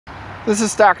This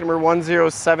is stock number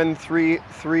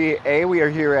 10733A. We are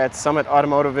here at Summit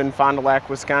Automotive in Fond du Lac,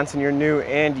 Wisconsin, your new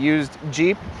and used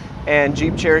Jeep and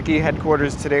Jeep Cherokee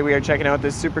headquarters. Today we are checking out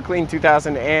this super clean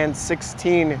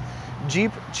 2016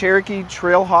 Jeep Cherokee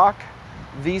Trailhawk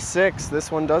V6.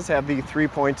 This one does have the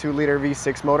 3.2 liter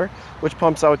V6 motor, which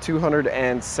pumps out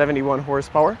 271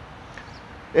 horsepower.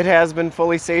 It has been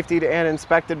fully safetied and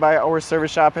inspected by our service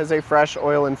shop, has a fresh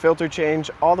oil and filter change.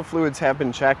 All the fluids have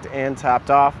been checked and topped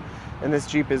off, and this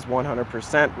Jeep is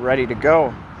 100% ready to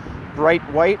go. Bright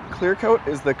white Clearcoat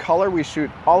is the color. We shoot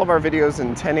all of our videos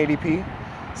in 1080p,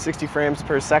 60 frames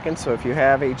per second, so if you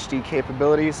have HD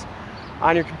capabilities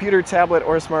on your computer, tablet,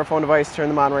 or smartphone device, turn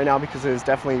them on right now, because it is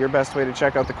definitely your best way to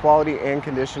check out the quality and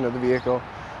condition of the vehicle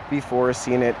before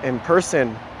seeing it in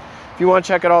person. If you want to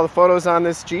check out all the photos on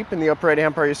this Jeep, in the upper right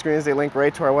hand part of your screen is a link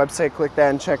right to our website. Click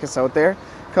that and check us out there.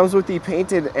 Comes with the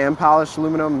painted and polished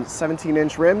aluminum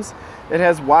 17-inch rims. It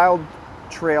has Wild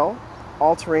Trail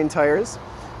all-terrain tires.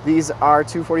 These are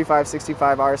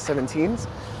 245/65 R17s,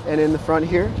 and in the front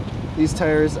here, these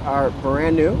tires are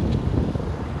brand new.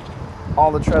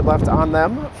 All the tread left on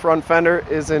them. Front fender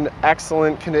is in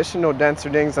excellent condition, no dents or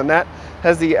dings on that.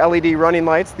 Has the LED running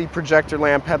lights, the projector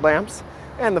lamp headlamps,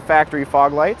 and the factory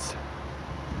fog lights.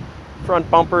 Front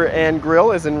bumper and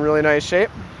grille is in really nice shape.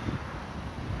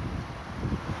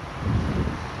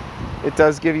 It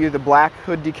does give you the black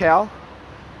hood decal,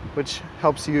 which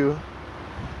helps you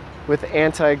with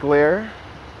anti-glare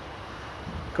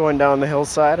going down the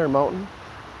hillside or mountain.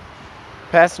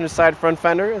 Passenger side front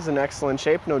fender is in excellent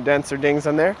shape, no dents or dings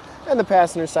on there. And the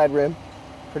passenger side rim,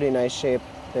 pretty nice shape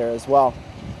there as well.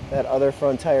 That other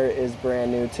front tire is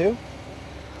brand new too.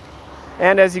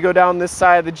 And as you go down this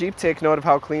side of the Jeep, take note of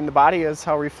how clean the body is,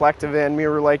 how reflective and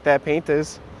mirror-like that paint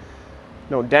is.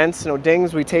 No dents, no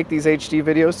dings. We take these HD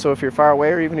videos, so if you're far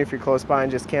away or even if you're close by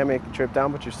and just can't make the trip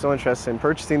down, but you're still interested in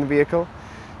purchasing the vehicle,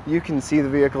 you can see the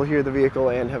vehicle, hear the vehicle,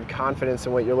 and have confidence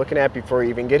in what you're looking at before you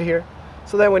even get here.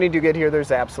 So that when you do get here,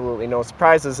 there's absolutely no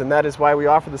surprises, and that is why we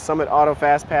offer the Summit Auto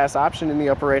Fast Pass option in the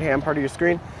upper right-hand part of your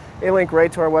screen. A link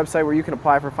right to our website where you can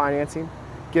apply for financing,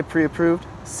 get pre-approved,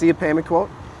 see a payment quote,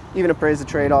 even appraise the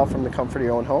trade all from the comfort of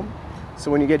your own home.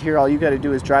 So when you get here, all you got to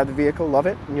do is drive the vehicle, love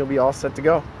it, and you'll be all set to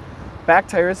go. Back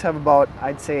tires have about,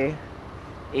 I'd say,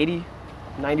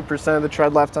 80–90% of the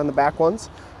tread left on the back ones.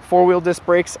 Four-wheel disc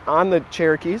brakes on the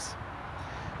Cherokees.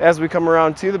 As we come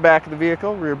around to the back of the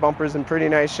vehicle, rear bumper's in pretty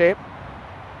nice shape.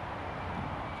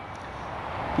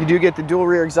 You do get the dual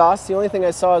rear exhaust. The only thing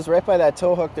I saw is right by that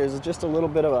tow hook, there's just a little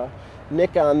bit of a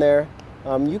nick on there.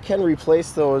 You can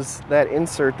replace that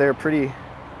insert there pretty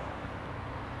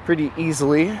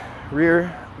easily.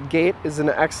 Rear gate is in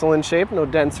excellent shape, no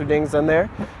dents or dings on there.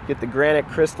 Get the granite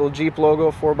crystal Jeep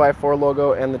logo, 4x4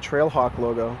 logo, and the Trailhawk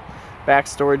logo. Back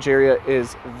storage area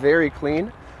is very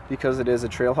clean because it is a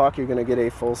Trailhawk. You're going to get a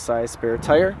full-size spare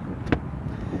tire,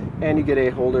 and you get a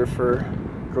holder for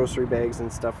grocery bags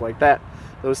and stuff like that.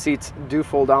 Those seats do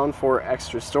fold down for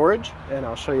extra storage, and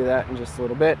I'll show you that in just a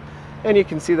little bit. And you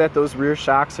can see that those rear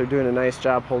shocks are doing a nice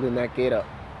job holding that gate up.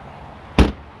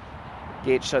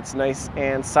 Gate shuts nice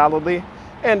and solidly,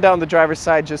 and down the driver's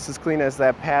side just as clean as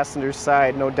that passenger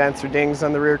side. No dents or dings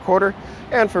on the rear quarter,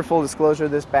 and for full disclosure,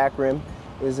 this back rim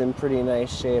is in pretty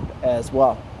nice shape as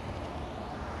well.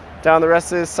 Down the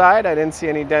rest of this side, I didn't see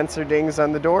any dents or dings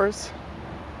on the doors.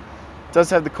 It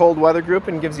does have the cold weather group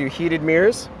and gives you heated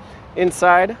mirrors.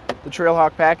 Inside, the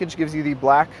Trailhawk package gives you the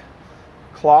black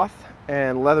cloth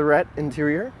and leatherette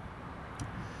interior.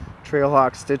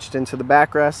 Trailhawk stitched into the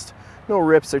backrest. No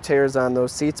rips or tears on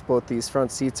those seats. Both these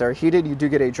front seats are heated. You do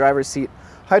get a driver's seat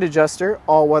height adjuster,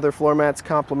 all-weather floor mats,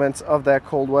 complements of that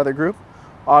cold weather group,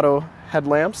 auto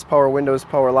headlamps, power windows,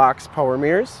 power locks, power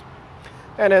mirrors.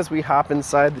 And as we hop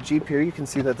inside the Jeep here, you can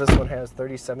see that this one has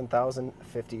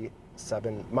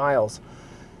 37,057 miles.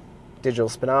 Digital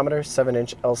speedometer,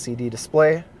 7-inch LCD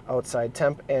display, outside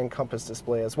temp and compass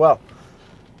display as well.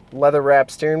 Leather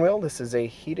wrap steering wheel. This is a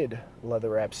heated leather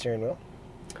wrap steering wheel.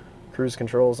 Cruise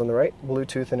controls on the right,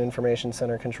 Bluetooth and information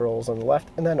center controls on the left,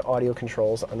 and then audio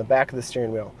controls on the back of the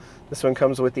steering wheel. This one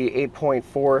comes with the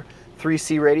 8.4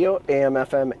 3C radio, AM,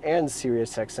 FM, and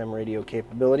Sirius XM radio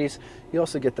capabilities. You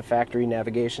also get the factory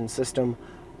navigation system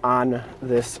on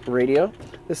this radio.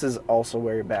 This is also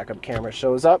where your backup camera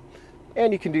shows up,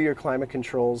 and you can do your climate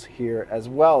controls here as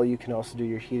well. You can also do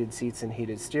your heated seats and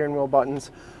heated steering wheel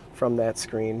buttons from that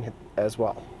screen as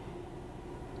well.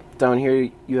 Down here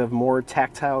you have more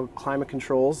tactile climate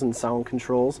controls and sound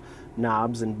controls,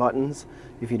 knobs and buttons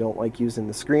if you don't like using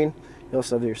the screen. You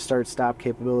also have your start-stop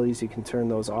capabilities. You can turn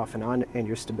those off and on, and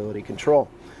your stability control.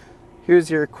 Here's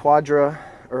your Quadra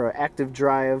or active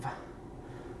drive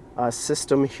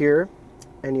system here,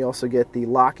 and you also get the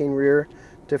locking rear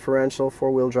differential,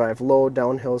 four-wheel drive low,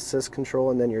 downhill assist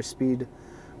control, and then your speed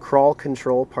crawl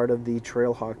control, part of the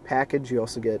Trailhawk package. You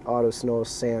also get auto snow,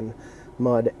 sand,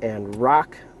 mud, and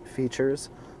rock features.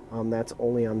 That's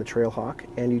only on the Trailhawk,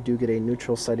 and you do get a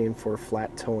neutral setting for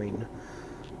flat towing.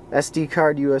 SD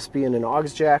card, USB, and an aux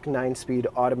jack, 9-speed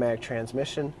automatic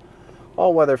transmission.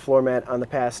 All-weather floor mat on the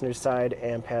passenger side,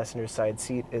 and passenger side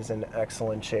seat is in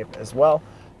excellent shape as well.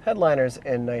 Headliner's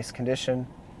in nice condition,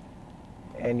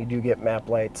 and you do get map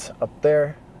lights up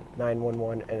there,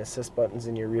 911 and assist buttons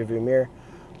in your rear view mirror,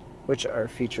 which are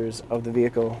features of the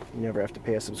vehicle you never have to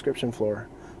pay a subscription for.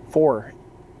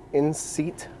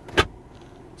 In-seat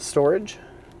storage.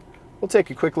 We'll take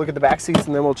a quick look at the back seats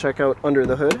and then we'll check out under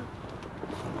the hood.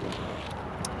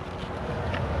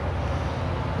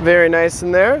 Very nice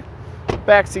in there.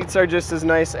 Back seats are just as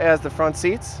nice as the front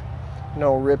seats.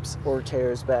 No rips or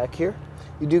tears back here.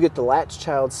 You do get the Latch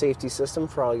child safety system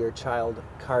for all your child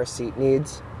car seat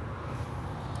needs.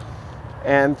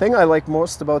 And the thing I like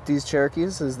most about these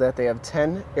Cherokees is that they have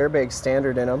 10 airbags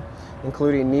standard in them,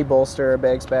 including knee bolster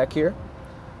airbags back here.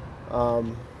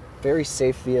 Very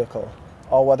safe vehicle.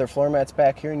 All-weather floor mats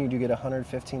back here, and you do get a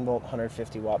 115-volt,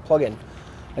 150-watt plug-in.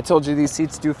 I told you these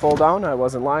seats do fold down. I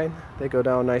wasn't lying. They go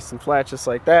down nice and flat just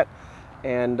like that,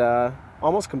 and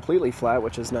almost completely flat,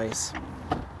 which is nice.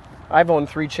 I've owned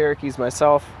 3 Cherokees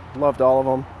myself, loved all of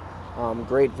them.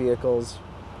 Great vehicles,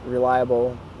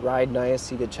 reliable, ride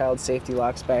nice. You get child safety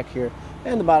locks back here,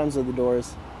 and the bottoms of the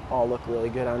doors all look really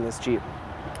good on this Jeep.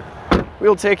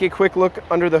 We'll take a quick look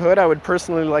under the hood. I would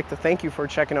personally like to thank you for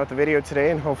checking out the video today,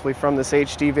 and hopefully from this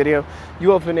HD video you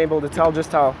have been able to tell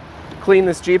just how clean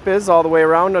this Jeep is all the way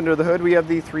around. Under the hood we have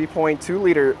the 3.2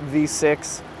 liter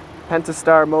V6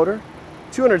 Pentastar motor,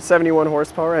 271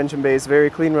 horsepower, engine bay is very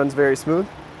clean, runs very smooth.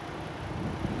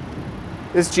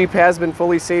 This Jeep has been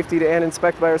fully safetied and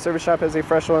inspected by our service shop, has a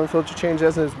fresh oil and filter change,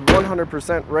 and is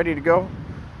 100% ready to go.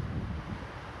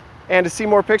 And to see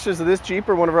more pictures of this Jeep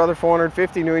or one of our other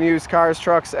 450 new and used cars,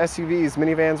 trucks, SUVs,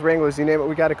 minivans, Wranglers, you name it,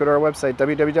 we got it. Go to our website,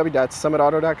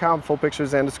 www.summitauto.com. Full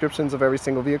pictures and descriptions of every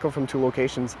single vehicle from 2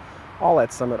 locations, all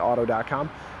at summitauto.com.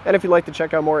 And if you'd like to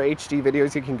check out more HD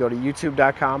videos, you can go to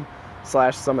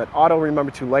youtube.com/summitauto.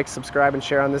 Remember to like, subscribe, and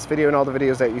share on this video and all the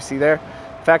videos that you see there.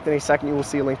 In fact, in a second you will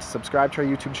see a link to subscribe to our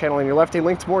YouTube channel on your left, a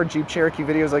link to more Jeep Cherokee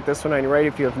videos like this one on your right.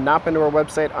 If you have not been to our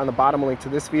website, on the bottom a link to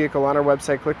this vehicle on our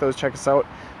website. Click those, check us out,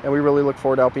 and we really look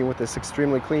forward to helping you with this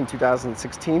extremely clean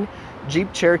 2016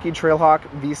 Jeep Cherokee Trailhawk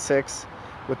V6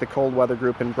 with the cold weather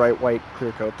group in bright white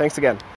clear coat. Thanks again.